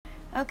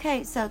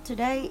Okay, so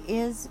today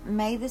is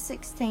May the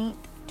 16th,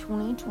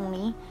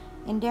 2020,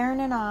 and Darren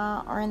and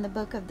I are in the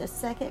book of the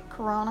 2nd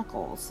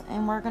Chronicles,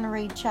 and we're going to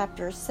read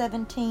chapters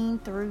 17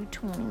 through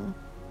 20.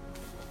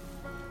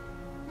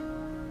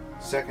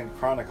 2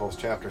 Chronicles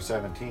chapter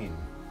 17.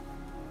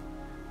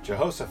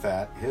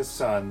 Jehoshaphat, his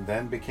son,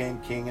 then became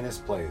king in his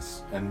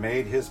place, and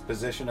made his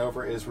position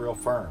over Israel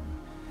firm.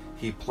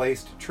 He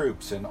placed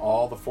troops in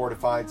all the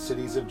fortified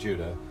cities of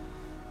Judah,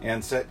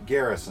 and set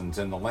garrisons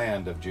in the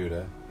land of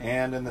Judah,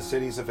 and in the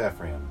cities of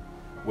Ephraim,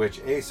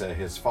 which Asa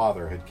his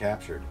father had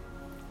captured.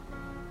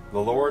 The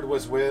Lord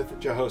was with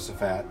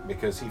Jehoshaphat,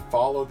 because he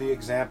followed the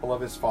example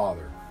of his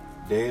father,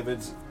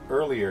 David's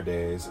earlier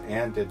days,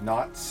 and did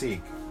not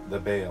seek the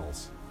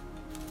Baals,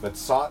 but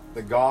sought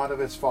the God of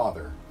his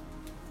father,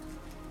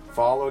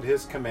 followed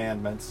his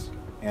commandments,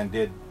 and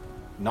did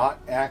not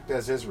act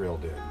as Israel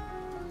did.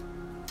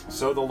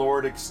 So the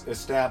Lord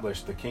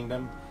established the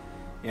kingdom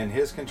in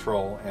his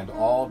control, and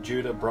all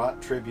Judah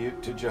brought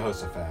tribute to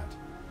Jehoshaphat,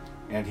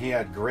 and he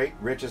had great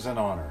riches and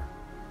honor.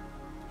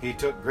 He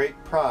took great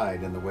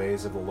pride in the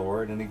ways of the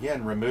Lord, and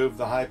again removed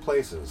the high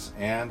places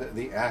and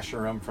the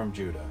Asherim from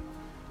Judah.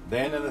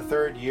 Then in the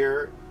 3rd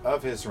year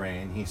of his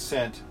reign he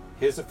sent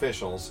his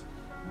officials,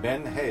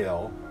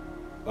 Ben-Hail,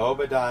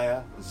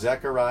 Obadiah,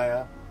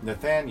 Zechariah,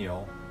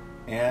 Nathaniel,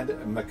 and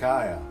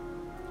Micaiah,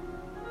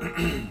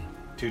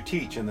 to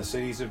teach in the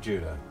cities of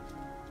Judah.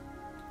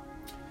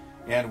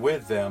 And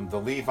with them the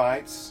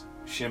Levites,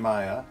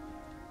 Shemaiah,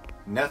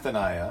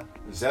 Nethaniah,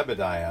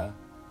 Zebediah,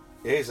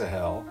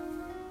 Asahel,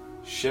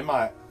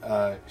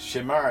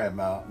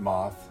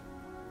 Shemiramoth,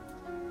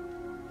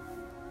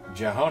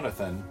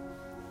 Jehonathan,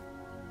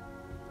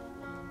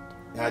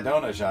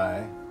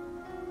 Adonijah,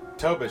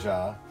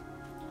 Tobijah,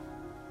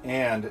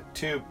 and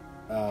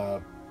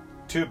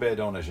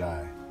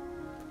Tubedonijah.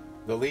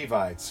 The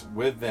Levites,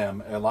 with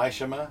them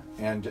Elishama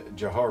and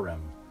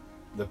Jehoram,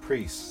 the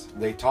priests.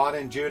 They taught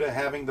in Judah,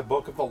 having the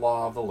book of the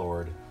law of the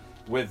Lord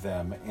with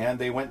them, and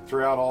they went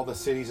throughout all the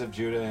cities of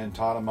Judah and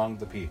taught among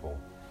the people.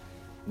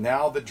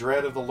 Now the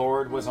dread of the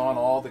Lord was on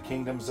all the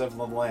kingdoms of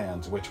the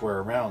lands which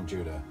were around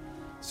Judah,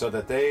 so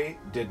that they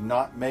did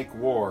not make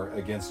war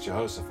against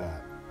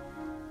Jehoshaphat.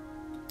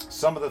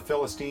 Some of the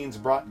Philistines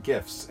brought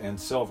gifts and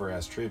silver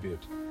as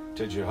tribute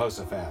to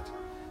Jehoshaphat.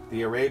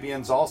 The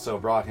Arabians also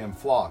brought him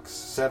flocks,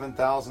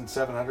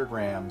 7,700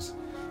 rams,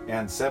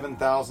 and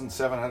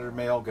 7,700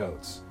 male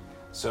goats.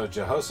 So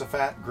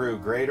Jehoshaphat grew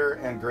greater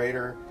and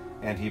greater,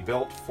 and he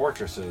built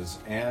fortresses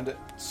and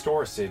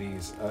store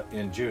cities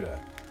in Judah.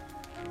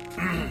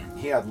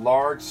 He had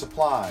large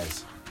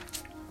supplies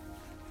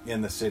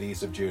in the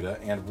cities of Judah,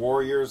 and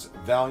warriors,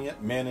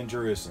 valiant men in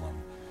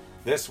Jerusalem.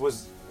 This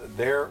was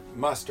their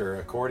muster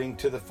according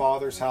to the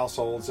fathers'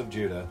 households of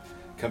Judah,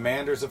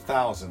 commanders of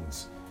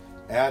thousands.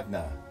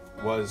 Adnah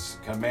was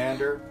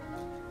commander,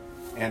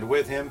 and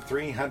with him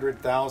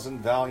 300,000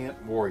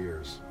 valiant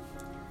warriors.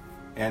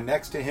 And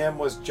next to him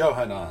was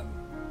Johanan,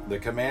 the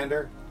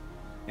commander,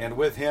 and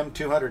with him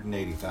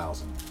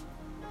 280,000.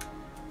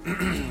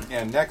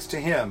 And next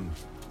to him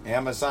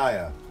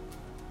Amaziah,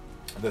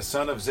 the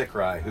son of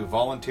Zichri, who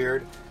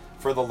volunteered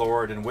for the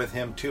Lord, and with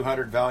him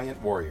 200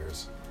 valiant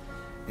warriors.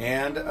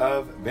 And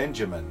of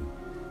Benjamin,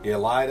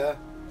 Eliada,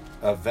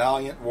 a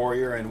valiant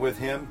warrior, and with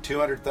him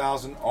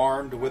 200,000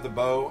 armed with a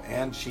bow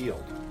and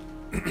shield.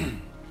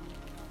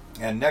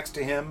 And next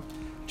to him,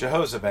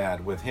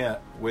 Jehozabad, with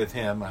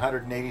him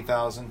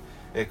 180,000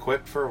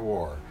 equipped for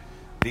war.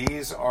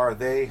 These are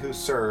they who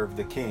serve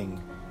the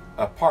king,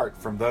 apart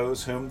from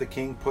those whom the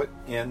king put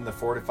in the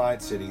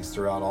fortified cities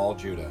throughout all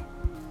Judah.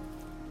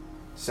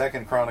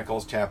 2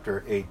 Chronicles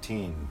chapter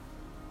 18.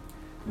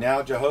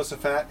 Now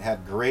Jehoshaphat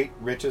had great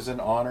riches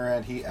and honor,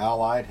 and he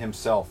allied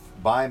himself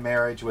by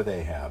marriage with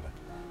Ahab.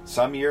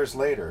 Some years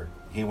later,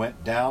 he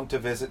went down to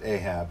visit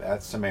Ahab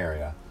at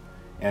Samaria.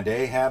 And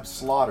Ahab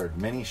slaughtered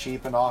many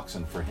sheep and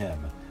oxen for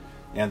him,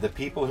 and the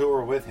people who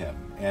were with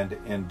him, and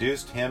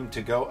induced him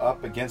to go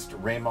up against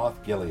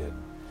Ramoth Gilead.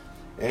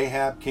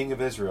 Ahab, king of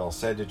Israel,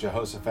 said to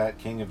Jehoshaphat,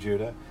 king of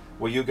Judah,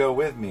 "Will you go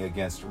with me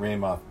against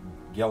Ramoth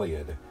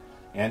Gilead?"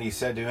 And he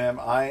said to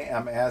him, "I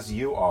am as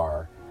you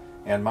are,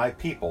 and my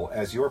people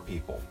as your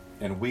people,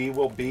 and we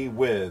will be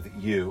with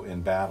you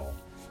in battle."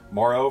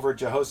 Moreover,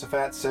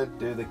 Jehoshaphat said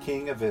to the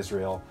king of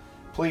Israel,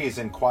 "Please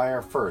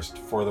inquire first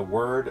for the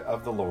word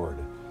of the Lord."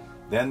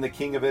 Then the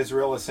king of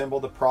Israel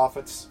assembled the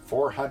prophets,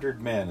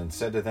 400 men, and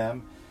said to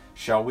them,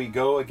 "Shall we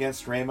go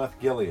against Ramoth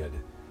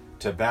Gilead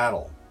to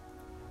battle,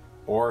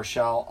 or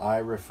shall I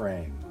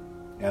refrain?"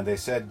 And they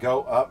said,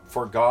 "Go up,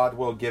 for God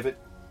will give it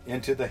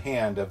into the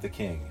hand of the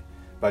king."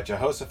 But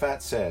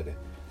Jehoshaphat said,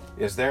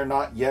 "Is there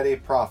not yet a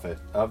prophet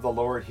of the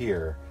Lord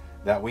here,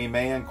 that we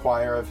may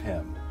inquire of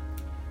him?"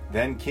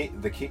 Then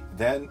the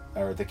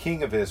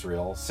king of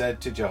Israel said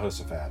to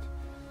Jehoshaphat,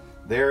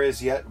 "There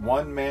is yet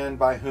one man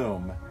by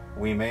whom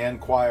we may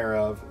inquire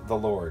of the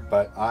Lord,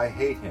 but I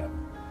hate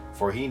him,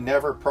 for he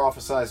never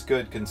prophesies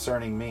good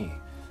concerning me,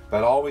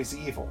 but always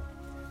evil.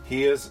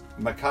 He is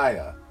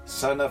Micaiah,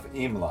 son of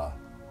Imlah."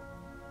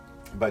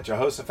 But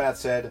Jehoshaphat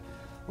said,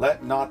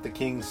 "Let not the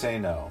king say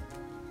no."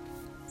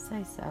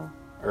 Say so.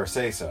 Or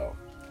say so.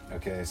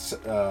 Okay,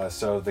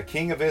 so the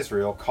king of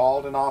Israel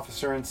called an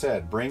officer and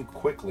said, "Bring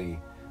quickly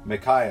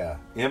Micaiah,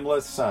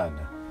 Imla's son."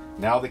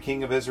 Now the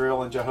king of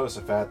Israel and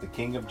Jehoshaphat, the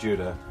king of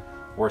Judah,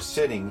 were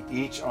sitting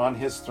each on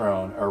his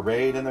throne,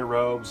 arrayed in their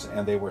robes,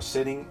 and they were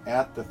sitting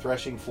at the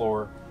threshing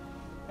floor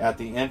at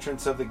the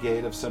entrance of the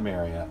gate of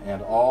Samaria,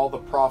 and all the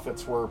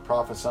prophets were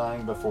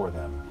prophesying before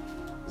them.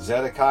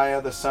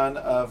 Zedekiah the son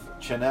of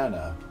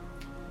Chenaanah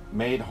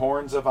made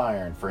horns of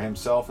iron for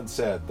himself and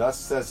said, "Thus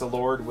says the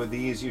Lord, with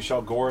these you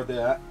shall gore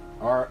the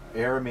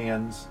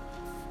Arameans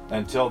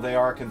until they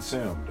are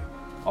consumed."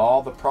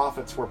 All the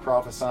prophets were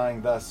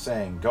prophesying thus,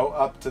 saying, "Go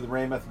up to the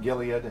Ramoth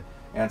Gilead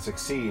and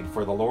succeed,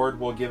 for the Lord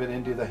will give it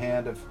into the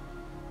hand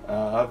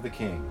of the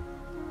king."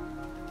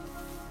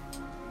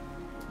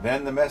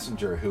 Then the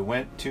messenger who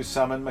went to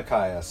summon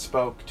Micaiah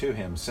spoke to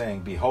him, saying,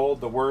 "Behold,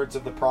 the words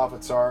of the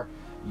prophets are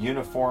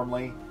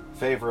uniformly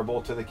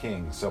favorable to the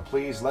king. So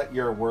please let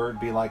your word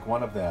be like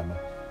one of them,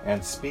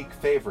 and speak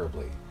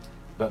favorably."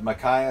 But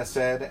Micaiah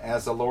said,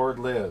 "As the Lord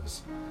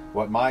lives,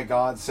 what my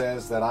God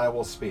says that I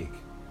will speak."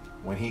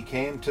 When he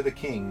came to the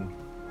king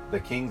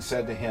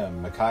said to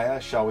him,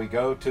 "Micaiah, shall we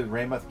go to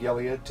Ramoth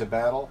Gilead to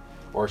battle,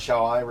 or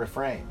shall I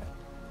refrain?"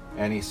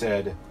 And he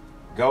said,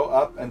 "Go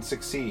up and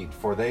succeed,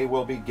 for they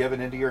will be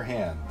given into your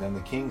hand." Then the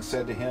king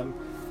said to him,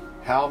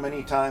 "How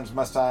many times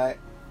must I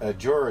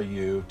adjure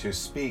you to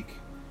speak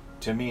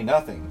to me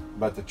nothing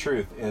but the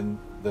truth in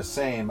the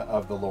name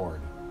of the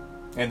Lord?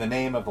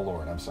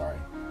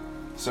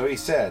 So he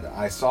said,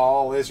 "I saw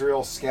all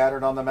Israel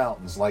scattered on the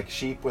mountains like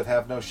sheep which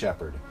have no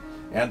shepherd.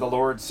 And the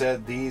Lord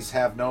said, These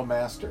have no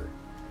master.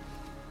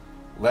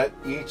 Let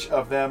each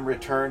of them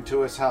return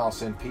to his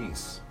house in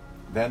peace."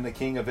 Then the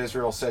king of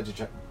Israel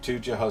said to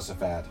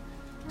Jehoshaphat,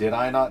 "Did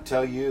I not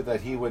tell you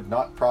that he would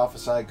not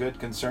prophesy good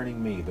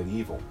concerning me, but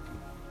evil?"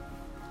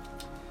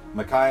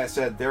 Micaiah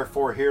said,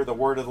 "Therefore hear the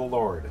word of the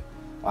Lord.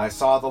 I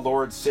saw the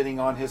Lord sitting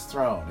on his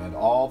throne, and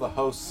all the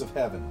hosts of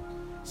heaven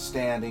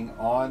standing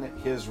on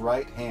his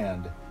right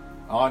and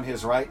on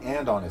his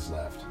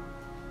left.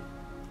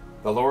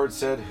 The Lord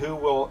said, Who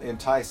will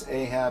entice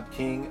Ahab,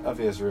 king of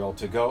Israel,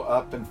 to go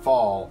up and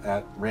fall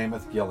at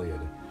Ramoth Gilead?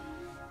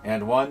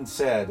 And one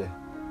said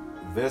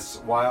this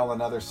while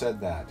another said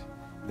that.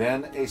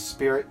 Then a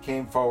spirit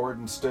came forward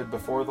and stood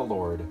before the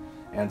Lord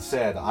and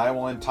said, I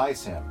will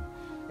entice him.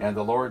 And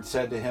the Lord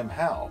said to him,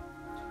 How?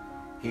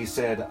 He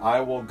said,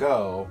 I will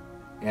go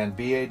and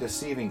be a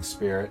deceiving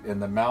spirit in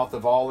the mouth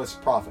of all his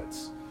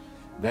prophets.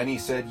 Then he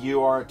said,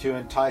 You are to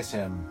entice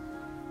him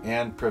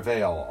and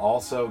prevail.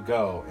 Also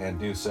go and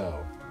do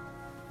so.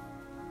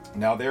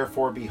 Now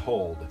therefore,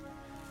 behold,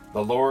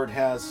 the Lord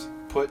has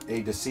put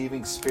a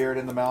deceiving spirit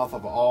in the mouth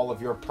of all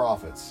of your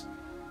prophets,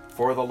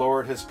 for the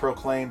Lord has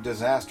proclaimed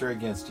disaster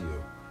against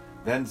you.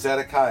 Then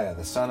Zedekiah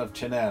the son of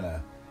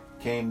Chenaanah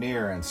came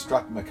near and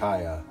struck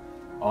Micaiah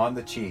on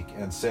the cheek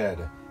and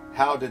said,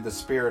 How did the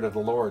Spirit of the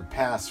Lord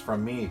pass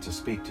from me to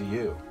speak to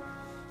you?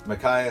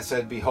 Micaiah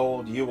said,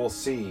 Behold, you will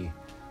see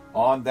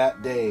on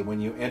that day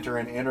when you enter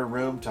an inner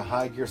room to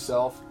hide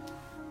yourself.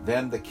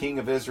 Then the king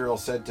of Israel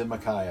said to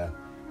Micaiah,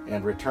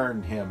 and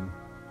returned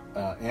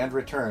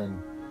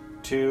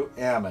to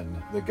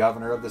Ammon, the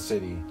governor of the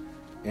city,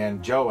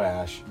 and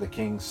Joash, the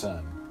king's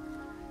son,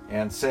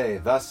 and say,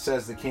 Thus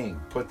says the king,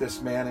 Put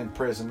this man in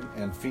prison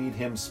and feed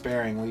him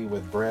sparingly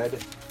with bread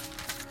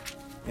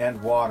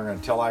and water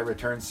until I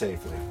return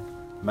safely.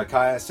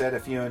 Micaiah said,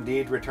 If you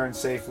indeed return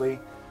safely,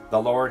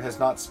 the Lord has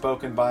not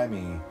spoken by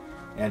me.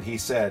 And he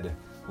said,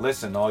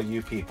 Listen, all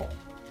you people.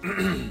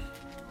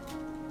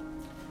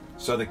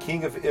 So the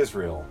king of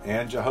Israel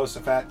and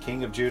Jehoshaphat,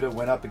 king of Judah,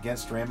 went up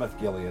against Ramoth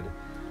Gilead.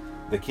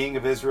 The king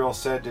of Israel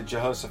said to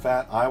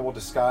Jehoshaphat, I will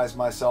disguise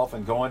myself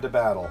and go into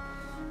battle,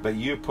 but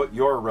you put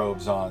your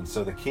robes on.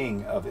 So the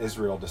king of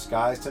Israel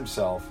disguised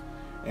himself,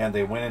 and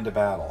they went into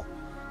battle.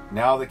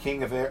 Now the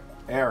king of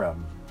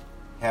Aram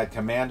had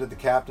commanded the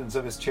captains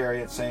of his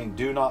chariot, saying,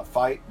 Do not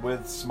fight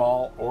with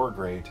small or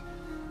great,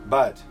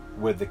 but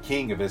with the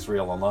king of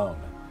Israel alone.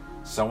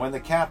 So when the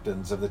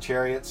captains of the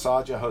chariot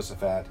saw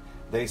Jehoshaphat,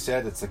 they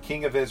said, It's the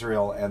king of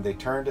Israel, and they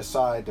turned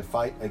aside to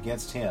fight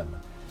against him.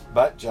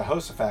 But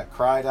Jehoshaphat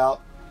cried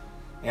out,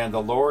 and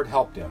the Lord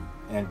helped him,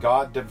 and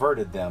God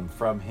diverted them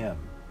from him.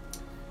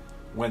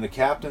 When the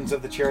captains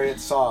of the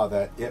chariot saw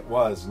that it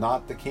was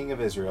not the king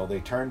of Israel, they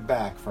turned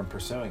back from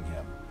pursuing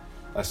him.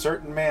 A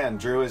certain man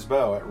drew his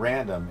bow at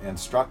random and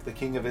struck the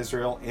king of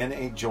Israel in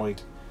a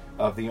joint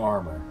of the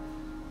armor.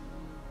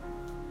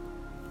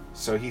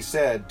 So he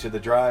said to the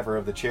driver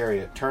of the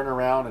chariot, Turn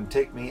around and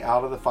take me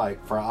out of the fight,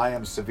 for I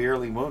am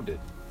severely wounded.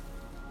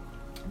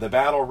 The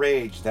battle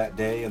raged that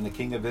day, and the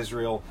king of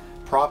Israel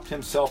propped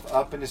himself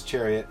up in his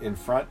chariot in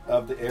front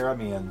of the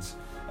Arameans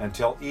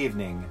until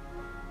evening,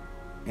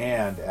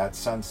 and at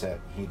sunset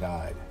he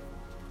died.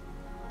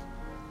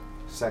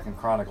 2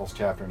 Chronicles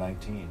chapter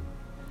 19.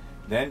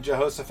 Then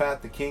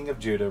Jehoshaphat the king of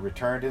Judah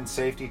returned in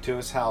safety to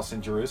his house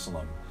in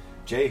Jerusalem.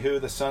 Jehu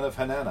the son of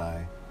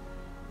Hanani,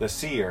 the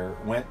seer,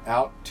 went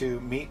out to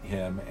meet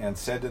him and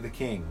said to the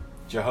king,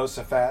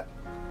 Jehoshaphat,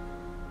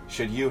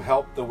 should you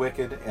help the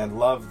wicked and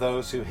love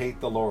those who hate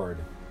the Lord,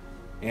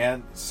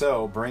 and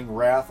so bring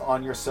wrath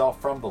on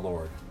yourself from the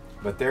Lord?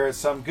 But there is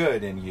some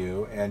good in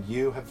you, and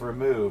you have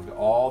removed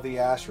all the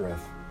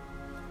Ashereth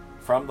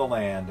from the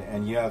land,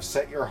 and you have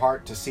set your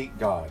heart to seek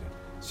God.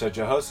 So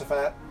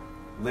Jehoshaphat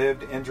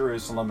lived in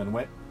Jerusalem and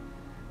went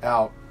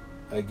out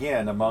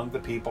again among the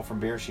people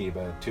from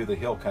Beersheba to the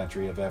hill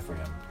country of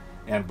Ephraim,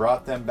 and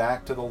brought them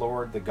back to the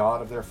Lord, the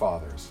God of their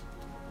fathers.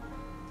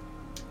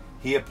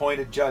 He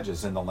appointed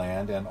judges in the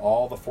land and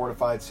all the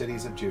fortified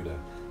cities of Judah,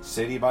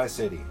 city by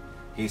city.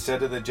 He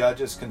said to the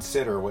judges,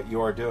 "Consider what you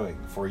are doing,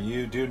 for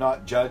you do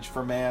not judge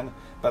for man,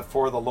 but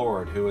for the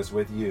Lord who is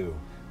with you,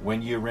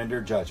 when you render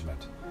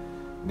judgment.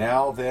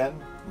 Now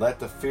then, let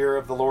the fear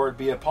of the Lord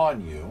be upon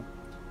you.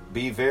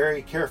 Be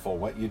very careful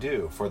what you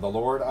do, for the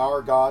Lord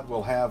our God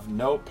will have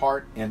no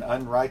part in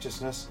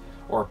unrighteousness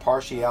or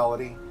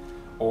partiality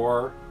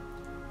or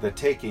the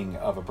taking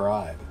of a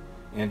bribe."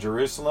 In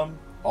Jerusalem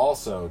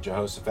also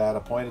Jehoshaphat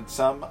appointed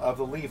some of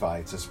the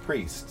Levites as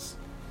priests,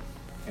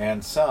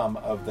 and some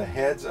of the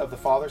heads of the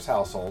fathers'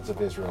 households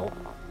of Israel,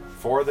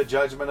 for the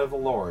judgment of the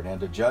Lord, and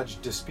to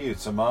judge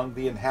disputes among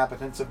the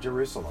inhabitants of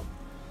Jerusalem.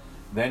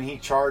 Then he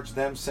charged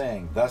them,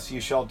 saying, "Thus you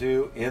shall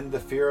do in the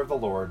fear of the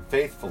Lord,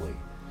 faithfully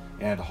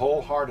and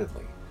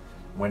wholeheartedly,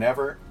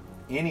 whenever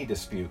any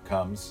dispute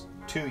comes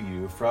to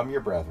you from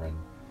your brethren,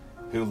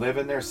 who live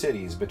in their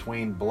cities,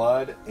 between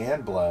blood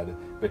and blood,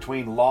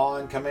 between law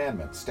and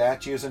commandment,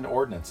 statutes and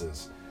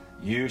ordinances.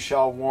 You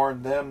shall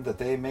warn them that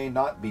they may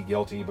not be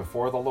guilty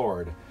before the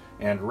Lord,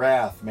 and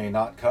wrath may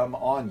not come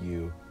on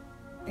you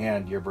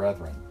and your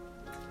brethren.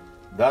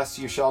 Thus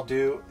you shall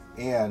do,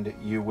 and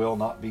you will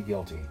not be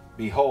guilty.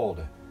 Behold,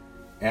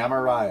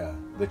 Amariah,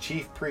 the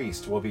chief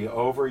priest, will be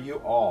over you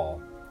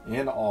all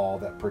in all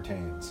that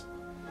pertains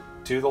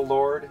to the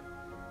Lord,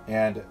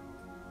 and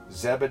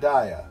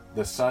Zebediah,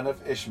 the son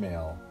of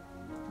Ishmael,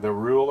 the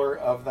ruler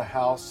of the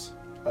house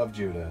of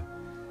Judah,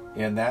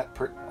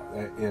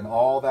 in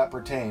all that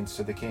pertains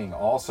to the king.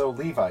 Also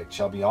Levites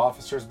shall be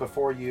officers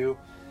before you.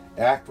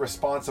 Act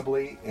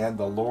responsibly, and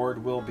the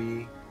Lord will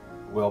be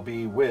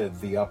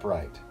with the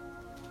upright."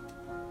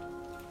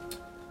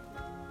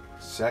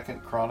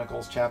 2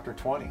 Chronicles chapter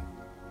 20.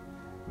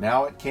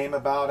 Now it came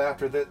about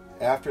after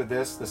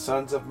this, the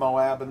sons of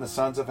Moab and the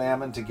sons of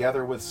Ammon,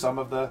 together with some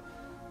of the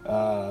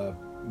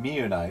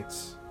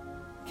Meunites,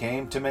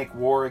 came to make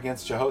war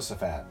against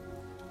Jehoshaphat.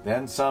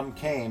 Then some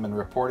came and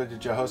reported to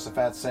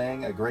Jehoshaphat,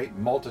 saying, "A great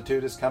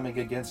multitude is coming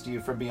against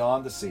you from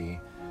beyond the sea,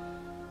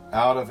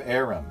 out of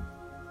Aram.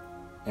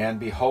 And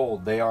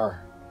behold, they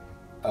are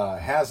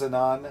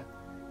Hazanon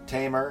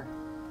Tamar,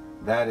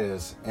 that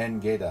is,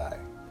 En-Gedi."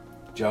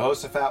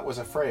 Jehoshaphat was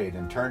afraid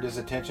and turned his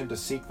attention to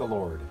seek the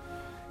Lord,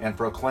 and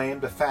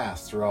proclaimed a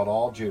fast throughout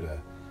all Judah.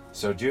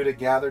 So Judah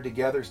gathered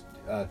together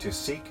to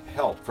seek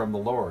help from the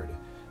Lord.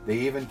 They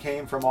even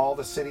came from all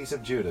the cities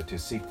of Judah to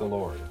seek the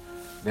Lord.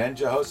 Then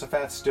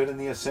Jehoshaphat stood in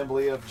the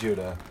assembly of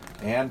Judah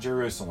and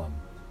Jerusalem,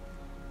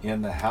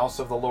 in the house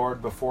of the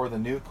Lord before the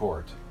new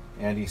court.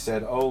 And he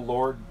said, "O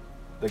Lord,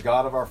 the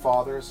God of our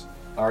fathers,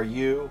 are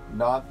you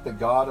not the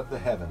God of the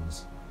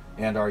heavens?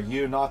 And are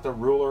you not the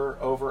ruler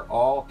over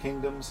all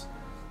kingdoms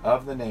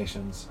of the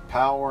nations?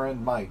 Power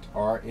and might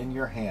are in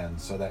your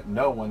hands, so that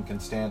no one can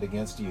stand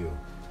against you.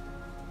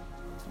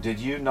 Did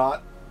you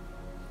not,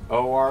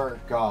 O our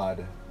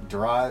God,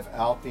 drive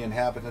out the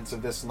inhabitants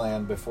of this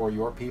land before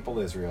your people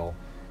Israel,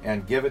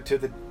 and give it to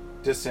the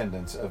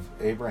descendants of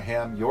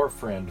Abraham your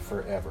friend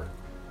forever?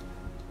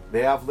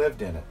 They have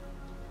lived in it,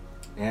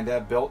 and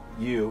have built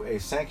you a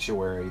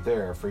sanctuary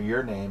there for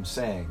your name,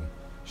 saying,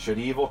 should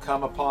evil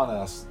come upon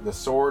us, the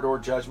sword or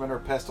judgment or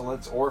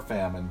pestilence or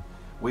famine,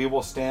 we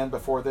will stand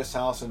before this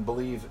house and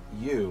believe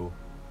you,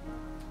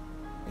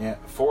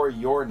 for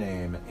your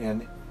name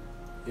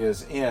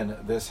is in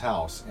this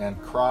house,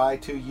 and cry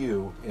to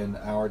you in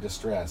our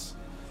distress,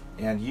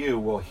 and you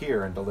will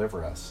hear and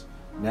deliver us.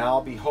 Now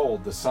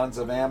behold, the sons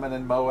of Ammon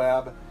and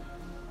Moab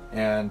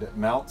and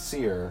Mount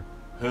Seir,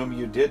 whom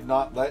you did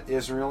not let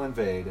Israel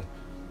invade,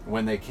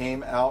 when they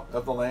came out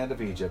of the land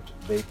of Egypt,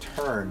 they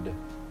turned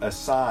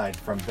aside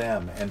from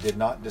them and did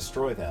not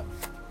destroy them.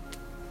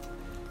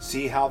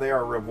 See how they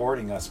are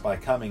rewarding us by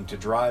coming to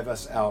drive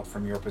us out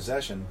from your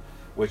possession,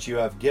 which you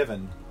have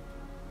given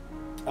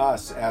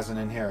us as an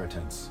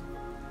inheritance.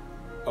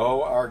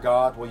 O our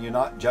God, will you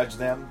not judge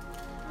them?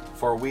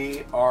 For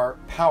we are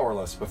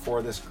powerless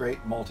before this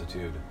great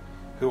multitude,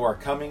 who are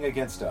coming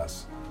against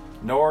us,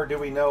 nor do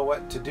we know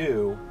what to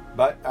do,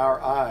 but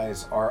our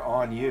eyes are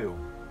on you.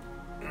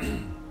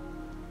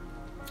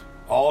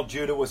 All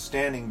Judah was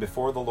standing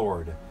before the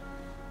Lord,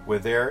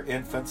 with their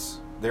infants,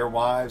 their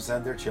wives,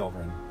 and their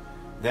children.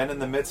 Then in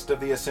the midst of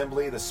the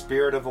assembly, the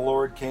Spirit of the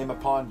Lord came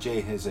upon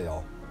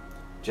Jahaziel,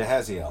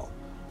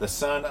 the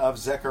son of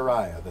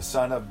Zechariah, the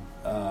son of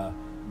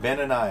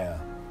Benaniah,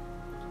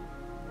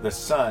 the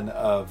son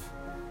of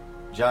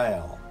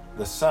Jael,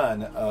 the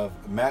son of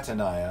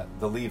Mattaniah,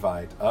 the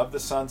Levite, of the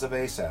sons of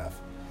Asaph.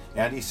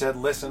 And he said,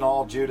 listen,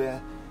 all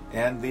Judah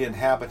and the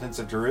inhabitants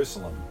of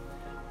Jerusalem.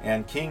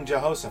 And King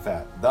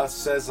Jehoshaphat, thus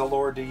says the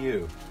Lord to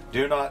you,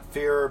 do not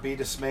fear or be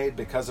dismayed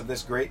because of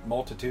this great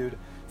multitude,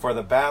 for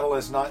the battle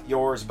is not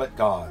yours but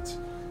God's.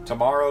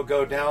 Tomorrow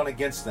go down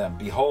against them.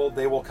 Behold,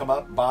 they will come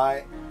up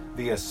by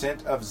the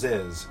ascent of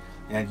Ziz,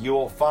 and you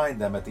will find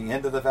them at the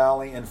end of the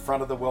valley in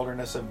front of the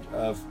wilderness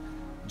of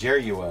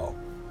Jeruel.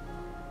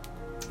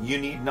 You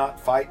need not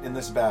fight in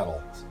this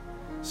battle.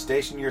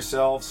 Station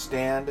yourselves,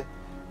 stand,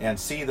 and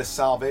see the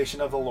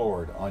salvation of the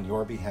Lord on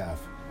your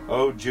behalf.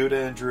 O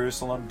Judah and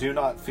Jerusalem, do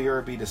not fear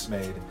or be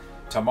dismayed.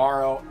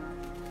 Tomorrow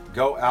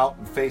go out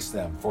and face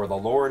them, for the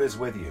Lord is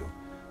with you.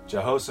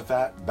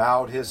 Jehoshaphat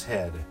bowed his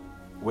head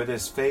with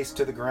his face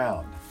to the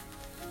ground,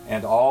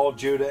 and all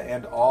Judah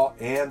and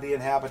the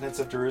inhabitants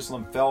of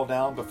Jerusalem fell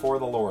down before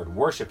the Lord,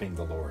 worshiping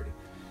the Lord.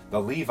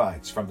 The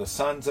Levites from the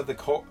sons of the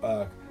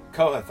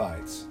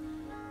Kohathites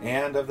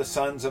and of the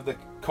sons of the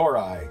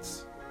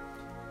Korahites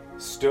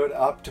stood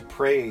up to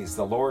praise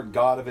the Lord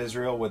God of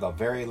Israel with a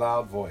very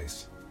loud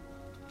voice.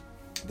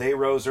 They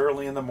rose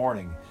early in the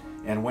morning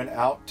and went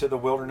out to the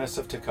wilderness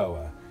of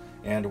Tekoa.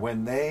 And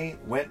when they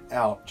went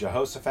out,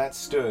 Jehoshaphat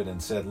stood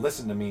and said,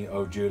 listen to me,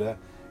 O Judah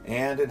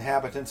and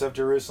inhabitants of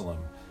Jerusalem.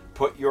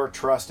 Put your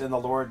trust in the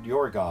Lord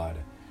your God,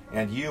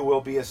 and you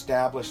will be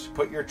established.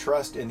 Put your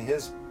trust in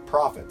his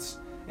prophets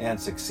and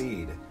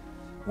succeed.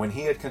 When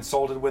he had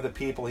consulted with the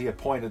people, he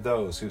appointed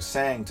those who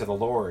sang to the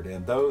Lord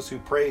and those who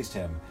praised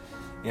him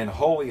in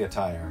holy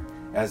attire,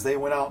 as they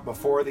went out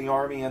before the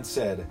army and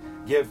said,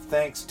 give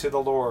thanks to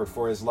the Lord,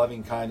 for his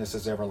loving kindness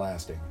is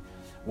everlasting.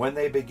 When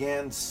they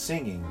began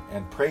singing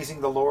and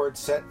praising the Lord,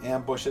 set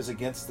ambushes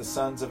against the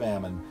sons of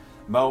Ammon,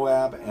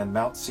 Moab, and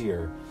Mount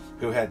Seir,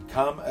 who had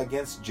come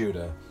against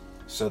Judah,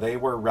 so they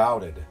were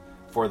routed.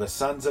 For the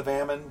sons of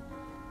Ammon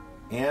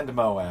and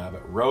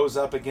Moab rose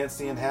up against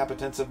the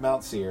inhabitants of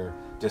Mount Seir,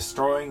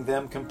 destroying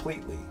them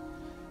completely.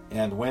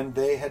 And when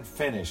they had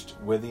finished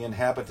with the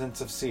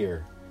inhabitants of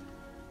Seir,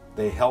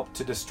 they helped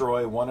to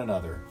destroy one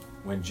another.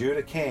 When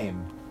Judah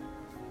came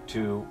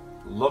to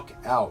look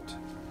out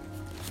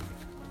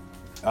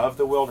of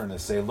the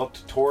wilderness, they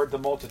looked toward the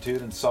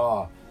multitude and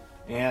saw,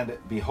 and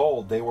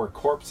behold, they were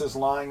corpses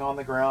lying on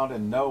the ground,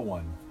 and no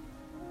one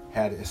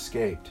had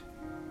escaped.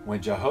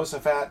 When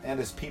Jehoshaphat and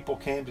his people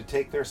came to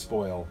take their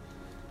spoil,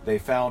 they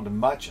found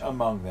much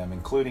among them,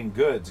 including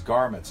goods,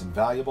 garments, and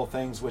valuable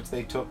things which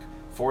they took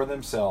for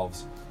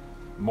themselves,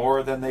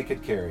 more than they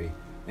could carry.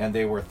 And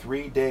they were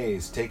 3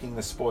 days taking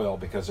the spoil,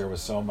 because there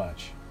was so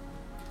much.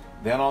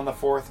 Then on the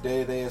 4th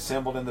day they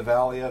assembled in the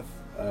valley of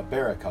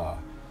Berakah,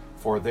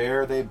 for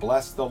there they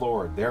blessed the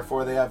Lord.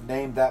 Therefore they have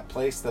named that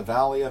place the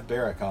valley of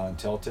Berakah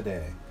until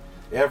today.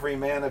 Every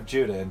man of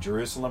Judah and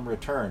Jerusalem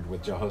returned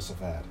with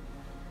Jehoshaphat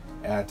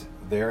at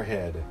their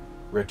head,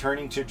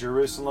 returning to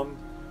Jerusalem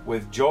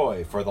with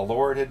joy, for the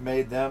Lord had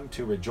made them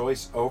to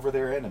rejoice over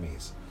their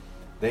enemies.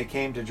 They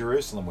came to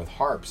Jerusalem with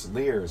harps,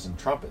 lyres, and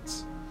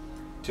trumpets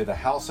to the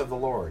house of the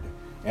Lord,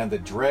 and the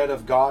dread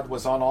of God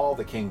was on all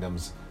the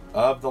kingdoms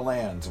of the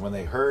lands when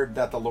they heard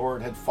that the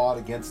Lord had fought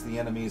against the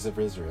enemies of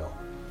Israel.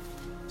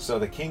 So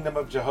the kingdom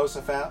of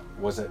Jehoshaphat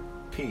was at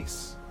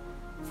peace,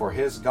 for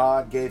his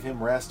God gave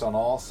him rest on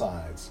all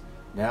sides.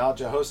 Now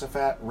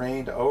Jehoshaphat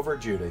reigned over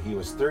Judah. He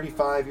was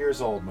 35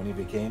 years old when he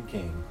became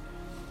king,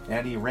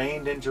 and he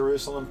reigned in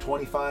Jerusalem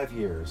 25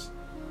 years.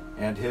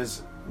 And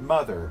his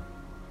mother's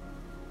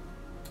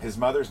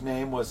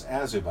name was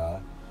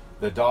Azubah,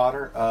 the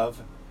daughter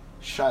of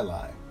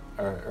Shilai.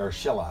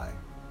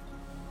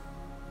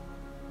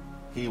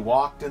 He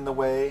walked in the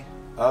way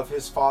of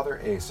his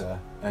father Asa,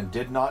 and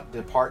did not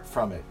depart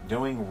from it,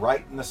 doing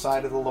right in the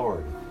sight of the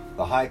Lord.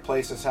 The high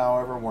places,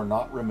 however, were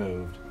not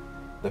removed.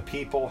 The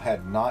people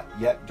had not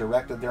yet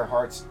directed their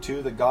hearts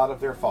to the God of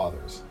their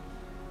fathers.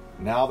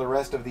 Now the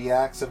rest of the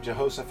acts of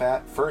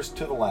Jehoshaphat, first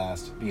to the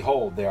last,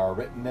 behold, they are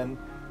written in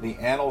the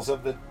annals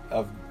of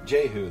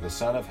Jehu the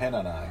son of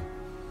Hanani,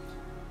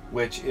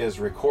 which is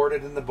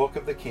recorded in the book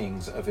of the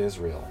kings of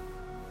Israel.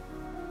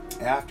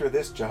 After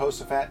this,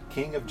 Jehoshaphat,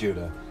 king of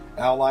Judah,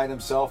 allied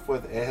himself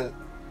with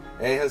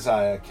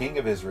Ahaziah, king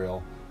of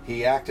Israel.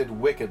 He acted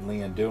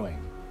wickedly in doing.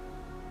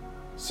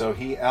 So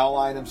he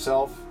allied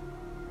himself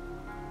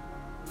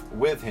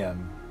with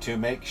him to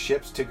make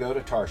ships to go to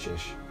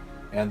Tarshish,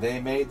 and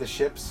they made the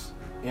ships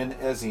in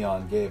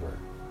Ezion-Geber.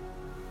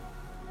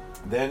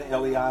 Then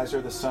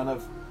Eleazar the son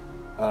of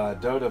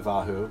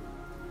Dodavahu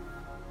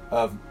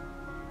of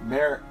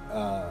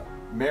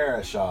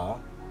Mareshah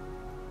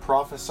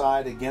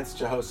prophesied against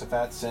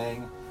Jehoshaphat,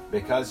 saying,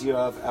 because you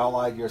have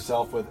allied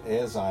yourself with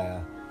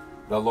Ahaziah,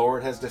 the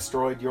Lord has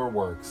destroyed your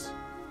works.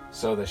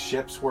 So the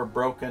ships were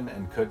broken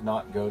and could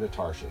not go to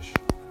Tarshish.